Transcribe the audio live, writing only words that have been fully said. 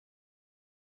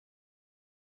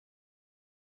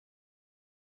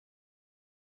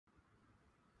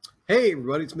Hey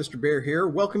everybody, it's Mr. Bear here,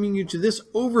 welcoming you to this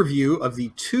overview of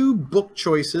the two book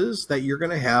choices that you're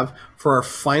going to have for our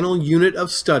final unit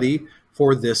of study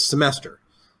for this semester,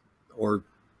 or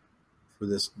for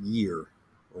this year,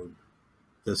 or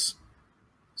this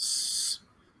semester.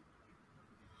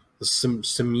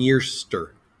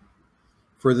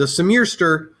 For the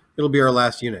semester, it'll be our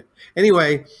last unit.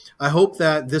 Anyway, I hope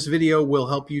that this video will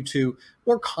help you to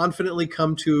more confidently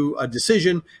come to a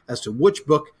decision as to which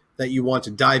book that you want to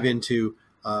dive into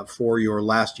for your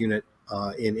last unit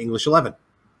in English 11.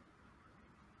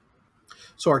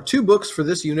 So our two books for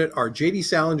this unit are J.D.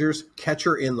 Salinger's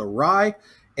Catcher in the Rye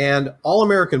and All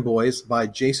American Boys by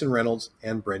Jason Reynolds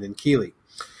and Brendan Keeley.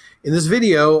 In this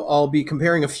video, I'll be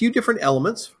comparing a few different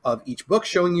elements of each book,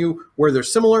 showing you where they're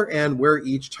similar and where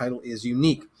each title is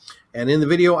unique. And in the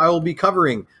video, I will be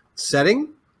covering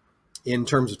setting in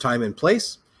terms of time and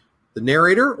place, the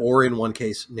narrator, or in one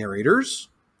case, narrators,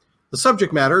 the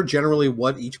subject matter, generally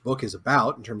what each book is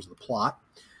about in terms of the plot,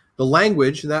 the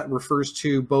language, that refers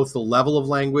to both the level of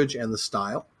language and the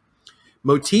style,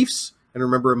 motifs, and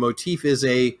remember a motif is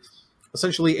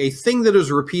essentially a thing that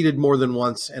is repeated more than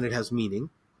once and it has meaning,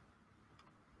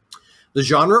 the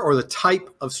genre or the type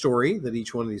of story that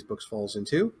each one of these books falls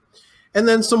into, and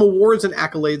then some awards and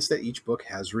accolades that each book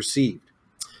has received.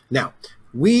 Now,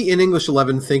 we in English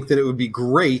 11 think that it would be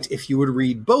great if you would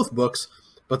read both books,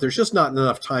 but there's just not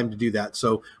enough time to do that.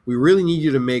 So we really need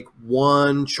you to make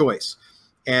one choice.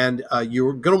 And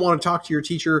you're going to want to talk to your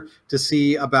teacher to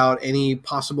see about any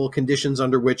possible conditions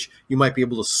under which you might be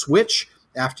able to switch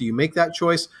after you make that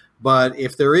choice. But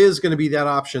if there is going to be that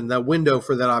option, that window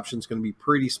for that option is going to be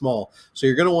pretty small. So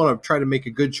you're going to want to try to make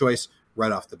a good choice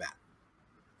right off the bat.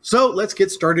 So let's get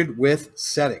started with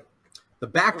setting. The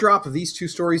backdrop of these two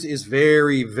stories is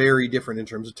very, very different in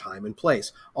terms of time and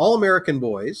place. All American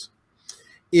Boys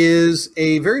is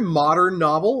a very modern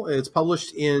novel. It's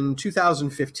published in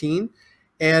 2015,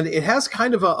 and it has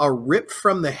kind of a ripped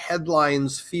from the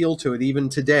headlines feel to it even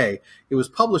today. It was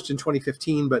published in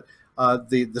 2015, but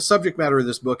the subject matter of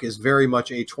this book is very much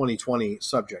a 2020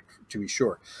 subject, to be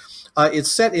sure.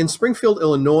 It's set in Springfield,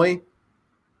 Illinois,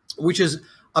 which is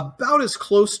about as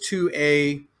close to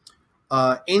a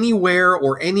anywhere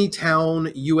or any town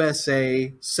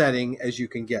USA setting as you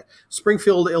can get.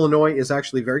 Springfield, Illinois is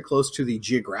actually very close to the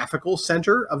geographical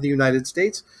center of the United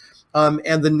States.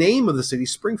 And the name of the city,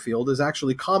 Springfield, is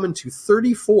actually common to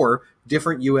 34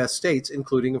 different U.S. states,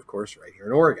 including, of course, right here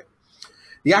in Oregon.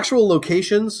 The actual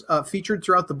locations featured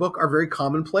throughout the book are very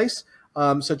commonplace,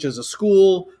 such as a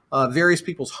school, various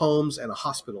people's homes, and a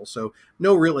hospital. So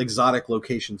no real exotic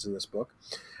locations in this book.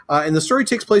 And the story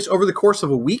takes place over the course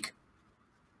of a week.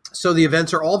 So the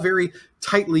events are all very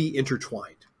tightly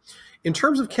intertwined. In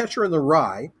terms of Catcher in the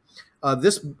Rye,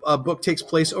 this book takes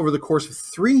place over the course of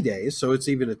 3 days, so it's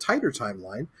even a tighter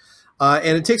timeline.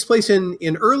 And it takes place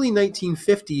in early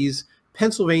 1950s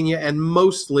Pennsylvania and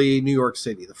mostly New York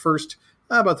City.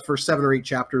 About the first 7 or 8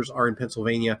 chapters are in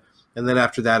Pennsylvania, and then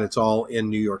after that it's all in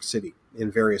New York City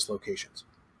in various locations.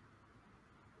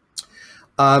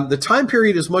 The time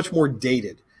period is much more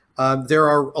dated. There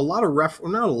are a lot of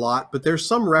not a lot, but there's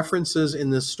some references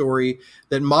in this story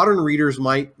that modern readers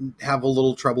might have a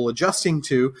little trouble adjusting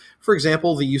to. For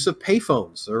example, the use of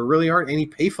payphones. There really aren't any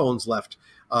payphones left,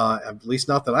 at least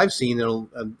not that I've seen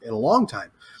in a long time.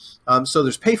 So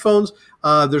there's payphones.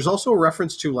 There's also a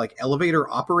reference to like elevator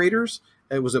operators.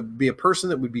 It would be a person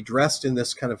that would be dressed in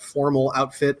this kind of formal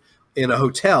outfit in a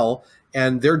hotel,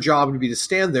 and their job would be to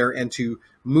stand there and to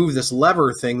move this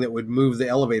lever thing that would move the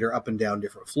elevator up and down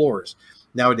different floors.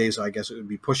 Nowadays, I guess it would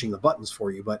be pushing the buttons for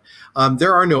you, but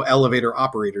there are no elevator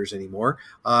operators anymore.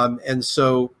 And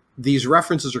so these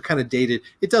references are kind of dated.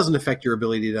 It doesn't affect your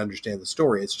ability to understand the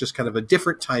story. It's just kind of a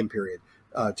different time period,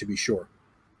 to be sure.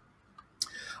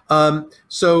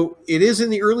 So it is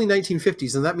in the early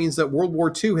 1950s, and that means that World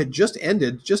War II had just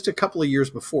ended just a couple of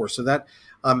years before. So that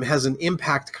has an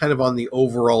impact kind of on the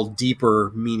overall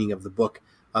deeper meaning of the book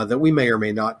that we may or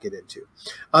may not get into.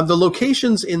 The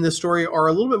locations in this story are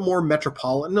a little bit more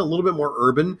metropolitan, a little bit more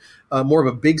urban, more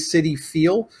of a big city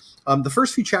feel. The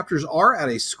first few chapters are at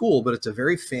a school, but it's a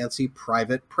very fancy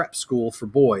private prep school for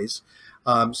boys.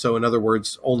 So in other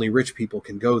words, only rich people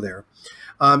can go there.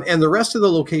 And the rest of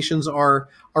the locations are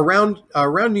around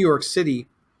New York City.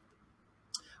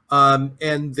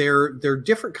 And they're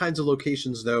different kinds of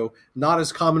locations, though, not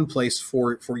as commonplace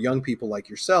for young people like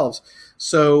yourselves.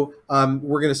 So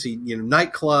we're going to see,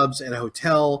 nightclubs and a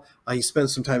hotel. He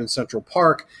spends some time in Central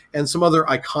Park and some other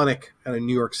iconic kind of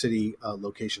New York City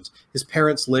locations. His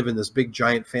parents live in this big,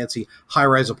 giant, fancy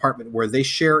high-rise apartment where they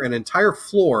share an entire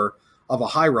floor of a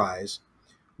high-rise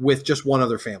with just one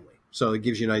other family. So it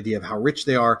gives you an idea of how rich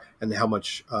they are and how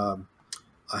much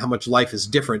life is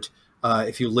different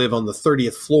if you live on the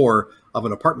 30th floor of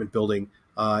an apartment building.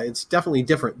 It's definitely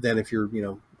different than if you're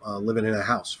living in a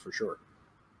house, for sure.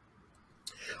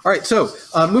 All right, so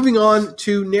moving on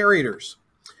to narrators.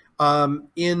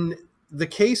 In the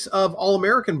case of All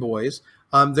American Boys,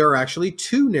 there are actually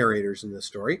two narrators in this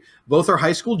story. Both are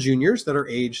high school juniors that are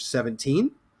age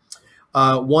 17.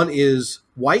 One is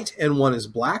white and one is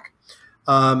black.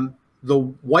 The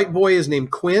white boy is named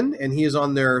Quinn, and he is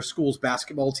on their school's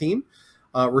basketball team.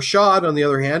 Rashad, on the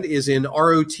other hand, is in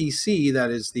ROTC, that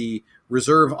is the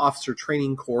Reserve Officer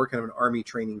Training Corps, kind of an army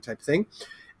training type thing.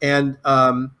 And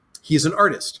he's an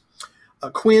artist.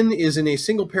 Quinn is in a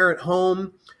single-parent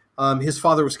home. His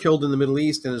father was killed in the Middle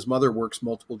East, and his mother works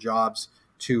multiple jobs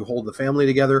to hold the family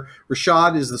together.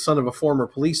 Rashad is the son of a former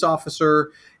police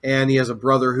officer, and he has a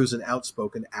brother who's an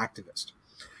outspoken activist.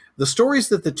 The stories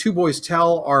that the two boys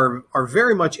tell are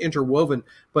very much interwoven,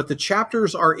 but the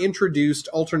chapters are introduced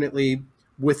alternately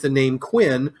with the name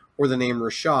Quinn or the name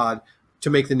Rashad to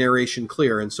make the narration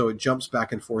clear, and so it jumps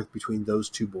back and forth between those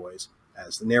two boys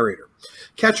as the narrator.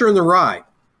 Catcher in the Rye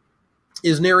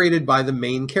is narrated by the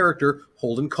main character,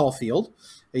 Holden Caulfield.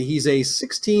 He's a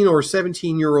 16 or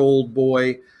 17-year-old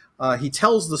boy. He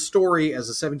tells the story as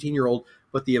a 17-year-old,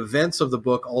 but the events of the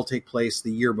book all take place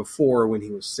the year before when he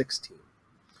was 16.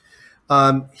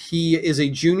 He is a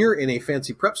junior in a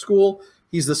fancy prep school.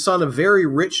 He's the son of very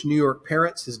rich New York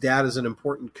parents. His dad is an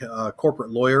important corporate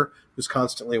lawyer who's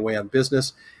constantly away on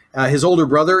business. His older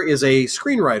brother is a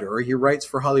screenwriter. He writes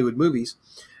for Hollywood movies.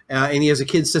 And he has a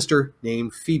kid sister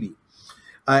named Phoebe.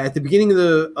 At the beginning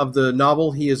of the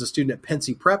novel, he is a student at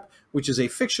Pensy Prep, which is a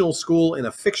fictional school in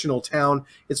a fictional town.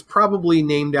 It's probably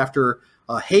named after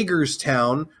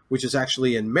Hagerstown, which is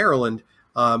actually in Maryland,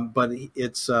 but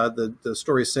it's the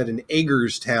story is set in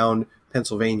Hagerstown,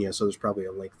 Pennsylvania, so there's probably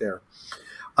a link there.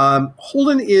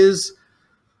 Holden is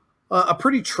a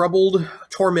pretty troubled,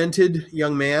 tormented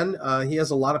young man. He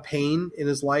has a lot of pain in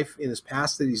his life, in his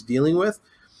past that he's dealing with.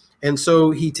 And so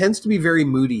he tends to be very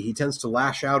moody. He tends to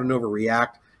lash out and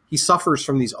overreact. He suffers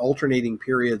from these alternating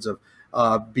periods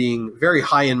of being very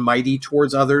high and mighty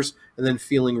towards others and then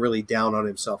feeling really down on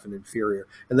himself and inferior.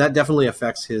 And that definitely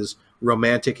affects his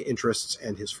romantic interests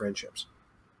and his friendships.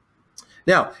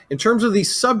 Now, in terms of the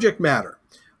subject matter,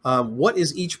 what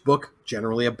is each book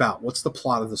generally about? What's the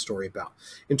plot of the story about?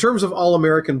 In terms of All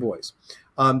American Boys,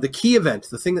 the key event,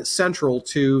 the thing that's central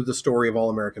to the story of All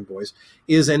American Boys,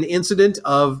 is an incident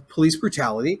of police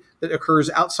brutality that occurs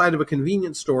outside of a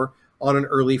convenience store on an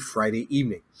early Friday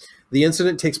evening. The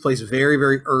incident takes place very,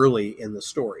 very early in the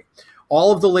story.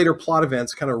 All of the later plot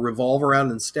events kind of revolve around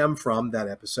and stem from that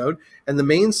episode, and the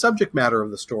main subject matter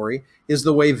of the story is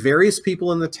the way various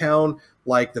people in the town,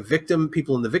 like the victim,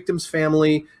 people in the victim's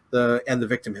family, and the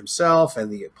victim himself,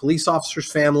 and the police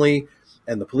officer's family,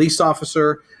 and the police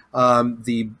officer,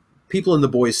 the people in the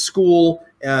boys' school,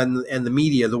 and the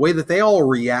media, the way that they all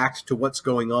react to what's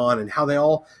going on and how they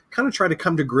all kind of try to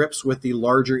come to grips with the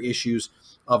larger issues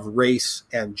of race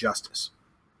and justice.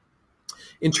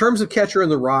 In terms of Catcher in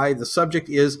the Rye, the subject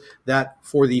is that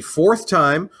for the fourth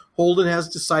time, Holden has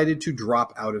decided to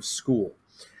drop out of school.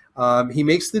 He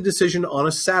makes the decision on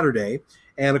a Saturday,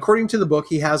 and according to the book,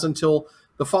 he has until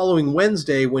the following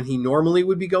Wednesday when he normally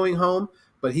would be going home,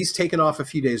 but he's taken off a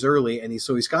few days early, and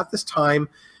so he's got this time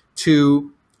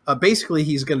to basically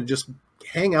he's going to just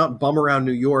hang out and bum around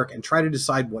New York and try to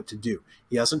decide what to do.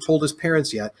 He hasn't told his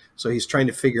parents yet, so he's trying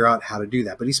to figure out how to do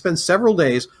that. But he spends several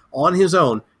days on his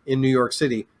own in New York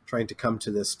City trying to come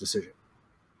to this decision.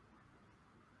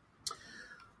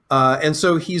 And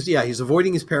so he's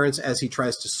avoiding his parents as he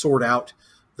tries to sort out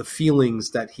the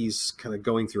feelings that he's kind of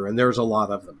going through, and there's a lot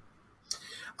of them.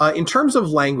 In terms of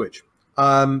language,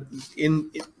 in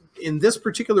this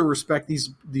particular respect,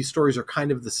 these stories are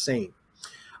kind of the same.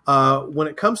 When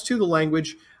it comes to the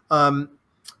language,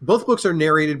 both books are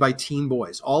narrated by teen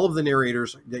boys. All of the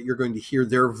narrators that you're going to hear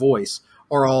their voice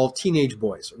are all teenage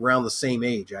boys around the same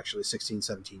age, actually 16,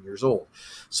 17 years old.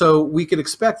 So we could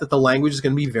expect that the language is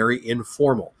going to be very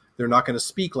informal. They're not going to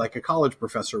speak like a college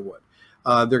professor would.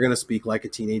 They're going to speak like a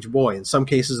teenage boy. In some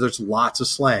cases, there's lots of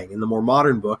slang. In the more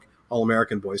modern book, All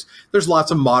American Boys, there's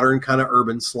lots of modern kind of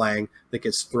urban slang that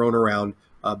gets thrown around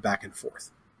back and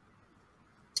forth.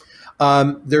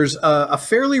 There's a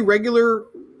fairly regular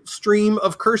stream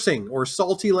of cursing or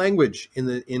salty language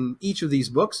in each of these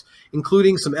books,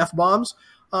 including some F-bombs.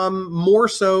 More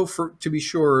so, to be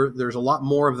sure, there's a lot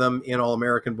more of them in All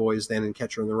American Boys than in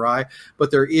Catcher in the Rye, but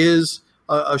there is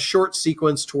a short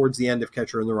sequence towards the end of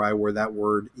Catcher in the Rye where that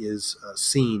word is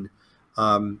seen,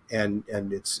 and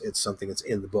it's something that's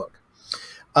in the book.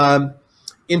 Um,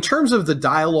 in terms of the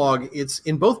dialogue, it's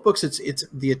in both books. It's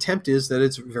the attempt is that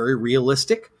it's very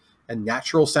realistic and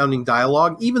natural sounding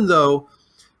dialogue, even though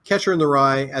Catcher in the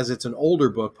Rye, as it's an older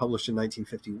book published in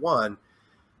 1951,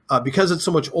 because it's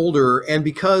so much older and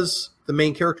because the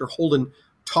main character Holden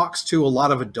talks to a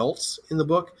lot of adults in the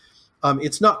book,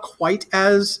 it's not quite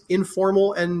as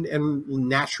informal and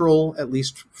natural, at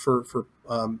least for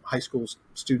high school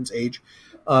students' age.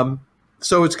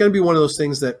 So it's going to be one of those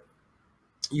things that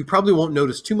you probably won't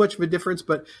notice too much of a difference,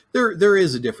 but there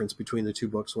is a difference between the two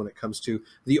books when it comes to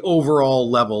the overall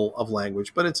level of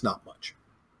language, but it's not much.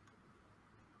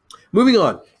 Moving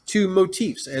on to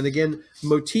motifs. And again,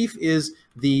 motif is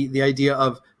the idea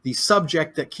of the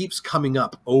subject that keeps coming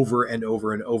up over and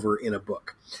over and over in a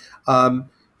book.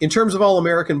 In terms of All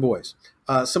American Boys,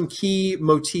 some key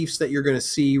motifs that you're going to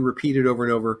see repeated over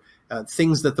and over,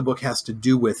 things that the book has to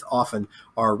do with often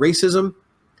are racism,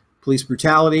 police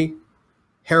brutality,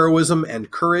 heroism and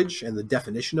courage, and the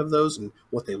definition of those and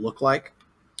what they look like,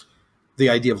 the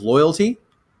idea of loyalty,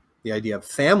 the idea of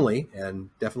family, and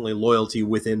definitely loyalty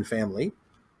within family,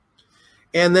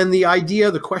 and then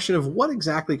the question of what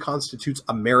exactly constitutes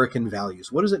American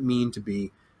values. What does it mean to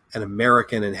be an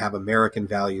American and have American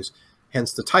values?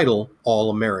 Hence the title,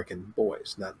 All American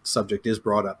Boys. That subject is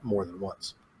brought up more than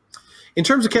once. In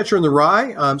terms of Catcher in the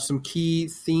Rye, some key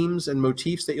themes and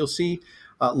motifs that you'll see,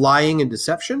 lying and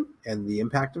deception and the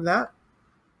impact of that.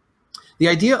 The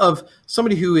idea of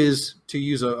somebody who is, to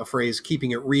use a phrase,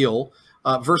 keeping it real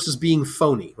versus being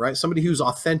phony, right? Somebody who's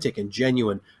authentic and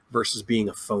genuine versus being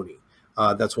a phony.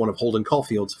 That's one of Holden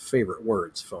Caulfield's favorite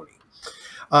words, phony.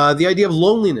 The idea of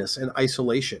loneliness and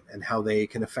isolation and how they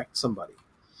can affect somebody.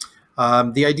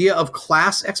 The idea of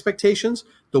class expectations,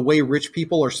 the way rich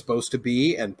people are supposed to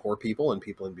be and poor people and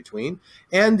people in between,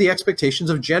 and the expectations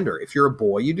of gender. If you're a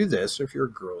boy, you do this. If you're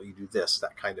a girl, you do this,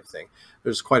 that kind of thing.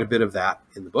 There's quite a bit of that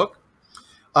in the book.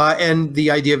 And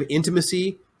the idea of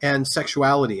intimacy and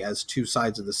sexuality as two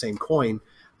sides of the same coin,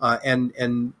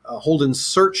 and Holden's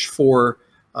search for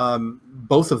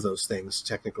both of those things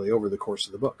technically over the course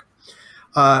of the book.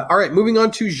 All right, moving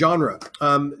on to genre.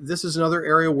 This is another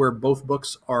area where both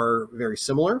books are very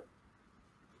similar.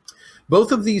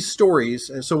 Both of these stories,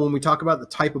 and so when we talk about the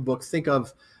type of book, think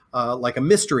of like a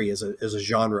mystery as a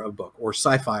genre of book, or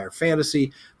sci-fi or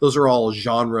fantasy. Those are all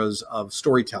genres of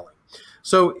storytelling.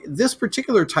 So this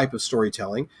particular type of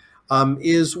storytelling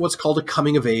is what's called a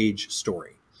coming-of-age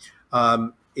story.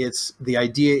 The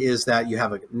idea is that you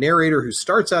have a narrator who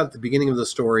starts out at the beginning of the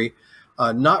story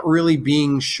not really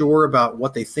being sure about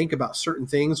what they think about certain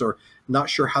things, or not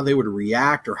sure how they would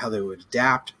react or how they would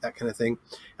adapt, that kind of thing.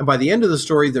 And by the end of the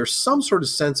story, there's some sort of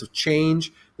sense of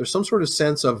change. There's some sort of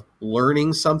sense of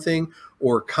learning something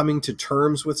or coming to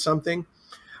terms with something.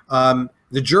 The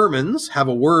Germans have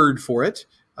a word for it,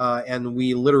 and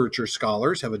we literature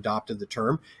scholars have adopted the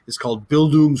term. It's called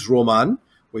Bildungsroman,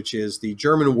 which is the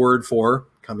German word for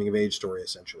coming-of-age story,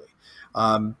 essentially.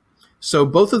 So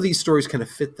both of these stories kind of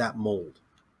fit that mold.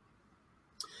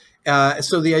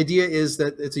 So the idea is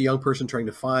that it's a young person trying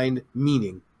to find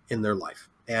meaning in their life,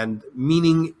 and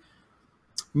meaning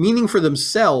for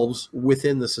themselves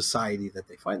within the society that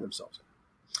they find themselves in.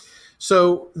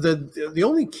 So the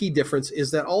only key difference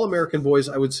is that All American Boys,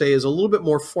 I would say, is a little bit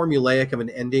more formulaic of an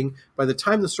ending. By the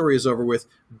time the story is over with,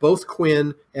 both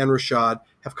Quinn and Rashad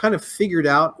have kind of figured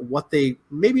out what they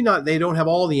don't have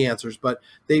all the answers, but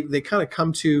they kind of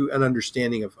come to an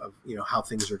understanding of how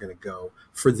things are going to go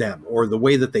for them, or the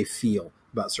way that they feel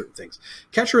about certain things.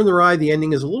 Catcher in the Rye, the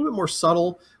ending is a little bit more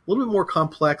subtle, a little bit more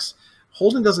complex.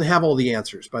 Holden doesn't have all the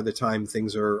answers by the time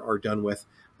things are done with.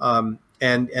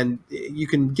 And you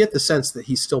can get the sense that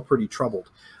he's still pretty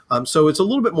troubled. So it's a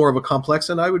little bit more of a complex,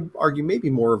 and I would argue maybe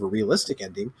more of a realistic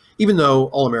ending, even though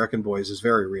All American Boys is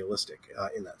very realistic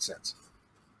in that sense.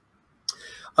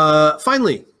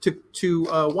 Finally,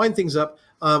 to wind things up,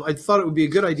 I thought it would be a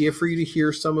good idea for you to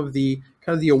hear some of the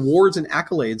kind of the awards and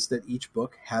accolades that each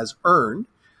book has earned,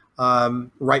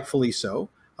 rightfully so.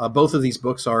 Both of these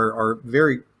books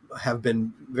have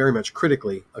been very much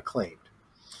critically acclaimed.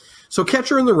 So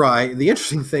Catcher in the Rye, the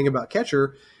interesting thing about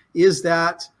Catcher is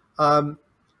that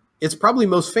it's probably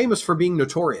most famous for being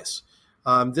notorious.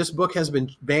 This book has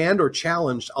been banned or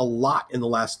challenged a lot in the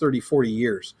last 30, 40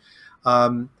 years.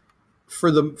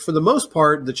 For the most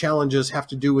part, the challenges have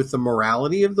to do with the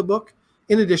morality of the book,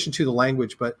 in addition to the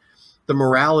language, but the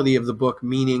morality of the book,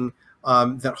 meaning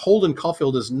that Holden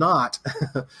Caulfield is not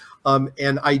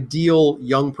an ideal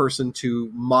young person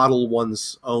to model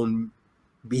one's own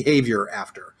behavior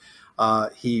after.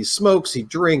 He smokes, he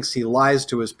drinks, he lies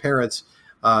to his parents.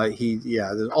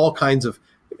 There's all kinds of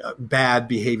bad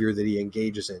behavior that he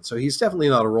engages in. So he's definitely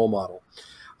not a role model.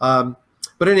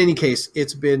 But in any case,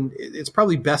 it's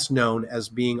probably best known as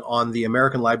being on the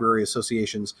American Library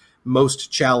Association's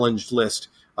most challenged list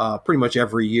pretty much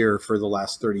every year for the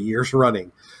last 30 years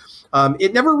running.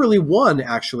 It never really won,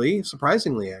 actually,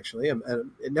 surprisingly, actually.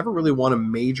 It never really won a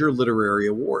major literary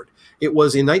award. It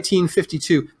was in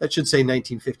 1952. That should say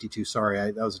 1952. Sorry,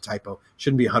 that was a typo.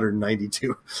 Shouldn't be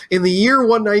 192. In the year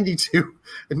 192,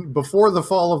 and before the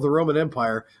fall of the Roman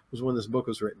Empire, was when this book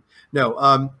was written.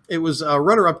 No, it was a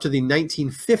runner-up to the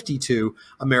 1952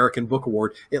 American Book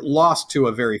Award. It lost to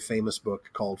a very famous book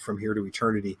called From Here to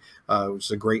Eternity, which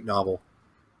is a great novel.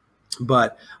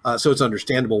 But so it's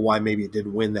understandable why maybe it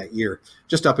didn't win that year,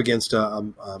 just up against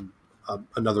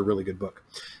another really good book.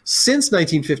 Since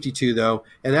 1952, though,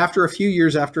 and after a few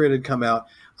years after it had come out,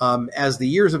 as the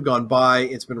years have gone by,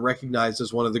 it's been recognized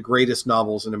as one of the greatest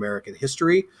novels in American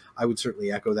history. I would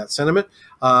certainly echo that sentiment.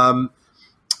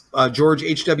 George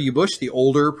H.W. Bush, the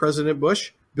older President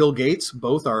Bush, Bill Gates,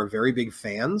 both are very big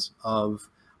fans of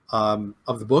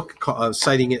the book,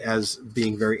 citing it as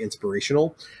being very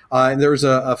inspirational. And there was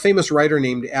a famous writer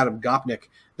named Adam Gopnik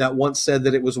that once said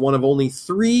that it was one of only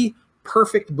 3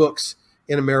 perfect books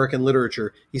in American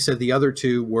literature. He said the other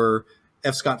 2 were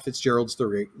F. Scott Fitzgerald's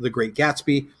The Great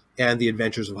Gatsby and The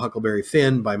Adventures of Huckleberry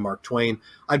Finn by Mark Twain.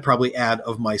 I'd probably add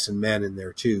Of Mice and Men in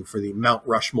there too for the Mount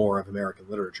Rushmore of American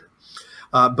literature.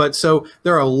 But so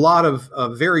there are a lot of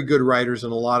very good writers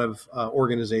and a lot of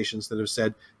organizations that have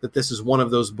said that this is one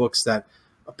of those books that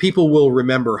people will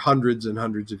remember hundreds and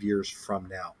hundreds of years from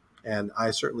now. And I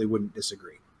certainly wouldn't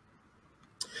disagree.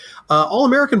 All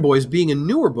American Boys, being a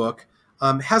newer book,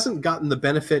 hasn't gotten the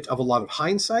benefit of a lot of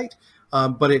hindsight,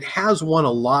 but it has won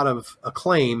a lot of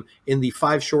acclaim in the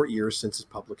 5 short years since its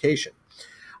publication.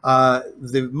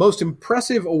 The most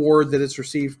impressive award that it's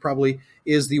received probably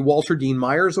is the Walter Dean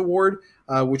Myers Award,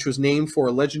 which was named for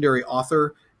a legendary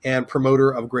author and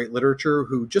promoter of great literature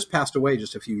who just passed away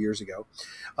just a few years ago.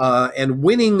 And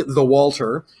winning the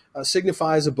Walter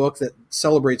signifies a book that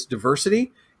celebrates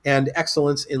diversity and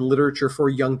excellence in literature for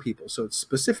young people. So it's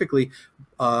specifically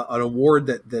an award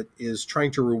that is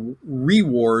trying to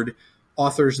reward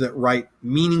authors that write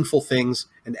meaningful things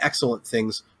and excellent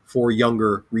things for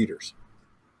younger readers.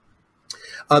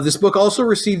 This book also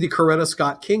received the Coretta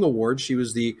Scott King Award. She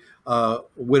was the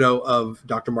widow of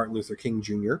Dr. Martin Luther King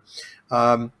Jr.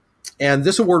 And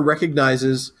this award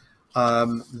recognizes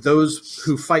those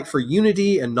who fight for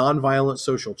unity and nonviolent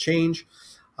social change.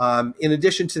 In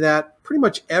addition to that, pretty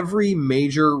much every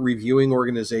major reviewing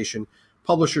organization,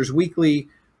 Publishers Weekly,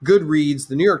 Goodreads,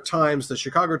 the New York Times, the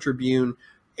Chicago Tribune,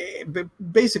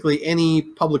 basically any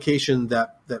publication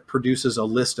that produces a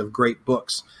list of great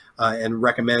books and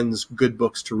recommends good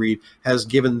books to read, has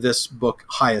given this book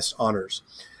highest honors.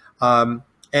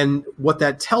 And what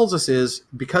that tells us is,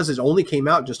 because it only came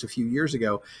out just a few years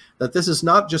ago, that this is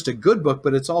not just a good book,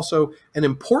 but it's also an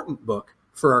important book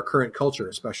for our current culture,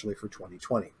 especially for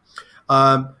 2020.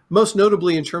 Most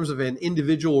notably in terms of an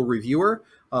individual reviewer,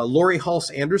 Laurie Halse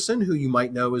Anderson, who you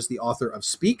might know as the author of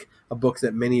Speak, a book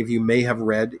that many of you may have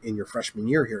read in your freshman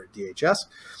year here at DHS.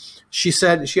 She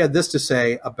said, she had this to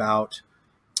say about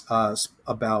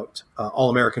All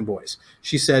American Boys.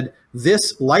 She said,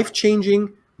 "This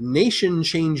life-changing,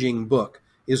 nation-changing book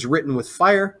is written with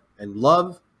fire and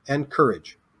love and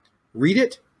courage. Read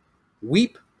it,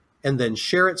 weep, and then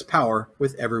share its power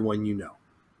with everyone you know."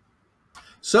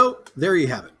 So there you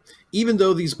have it. Even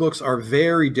though these books are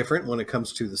very different when it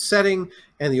comes to the setting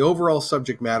and the overall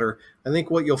subject matter, I think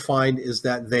what you'll find is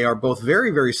that they are both very,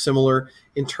 very similar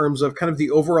in terms of kind of the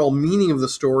overall meaning of the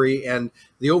story and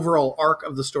the overall arc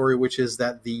of the story, which is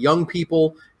that the young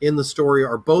people in the story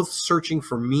are both searching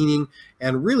for meaning,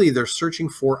 and really they're searching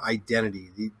for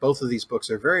identity. Both of these books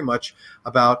are very much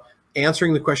about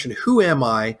answering the question, who am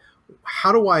I?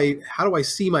 How do I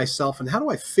see myself, and how do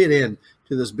I fit in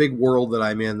to this big world that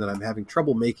I'm in that I'm having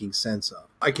trouble making sense of?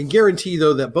 I can guarantee,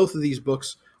 though, that both of these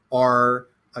books are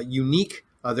unique.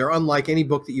 They're unlike any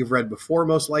book that you've read before,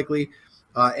 most likely,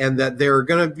 and that you're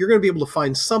going to be able to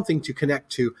find something to connect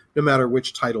to no matter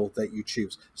which title that you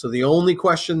choose. So the only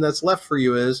question that's left for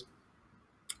you is,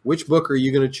 which book are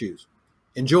you going to choose?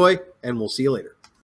 Enjoy, and we'll see you later.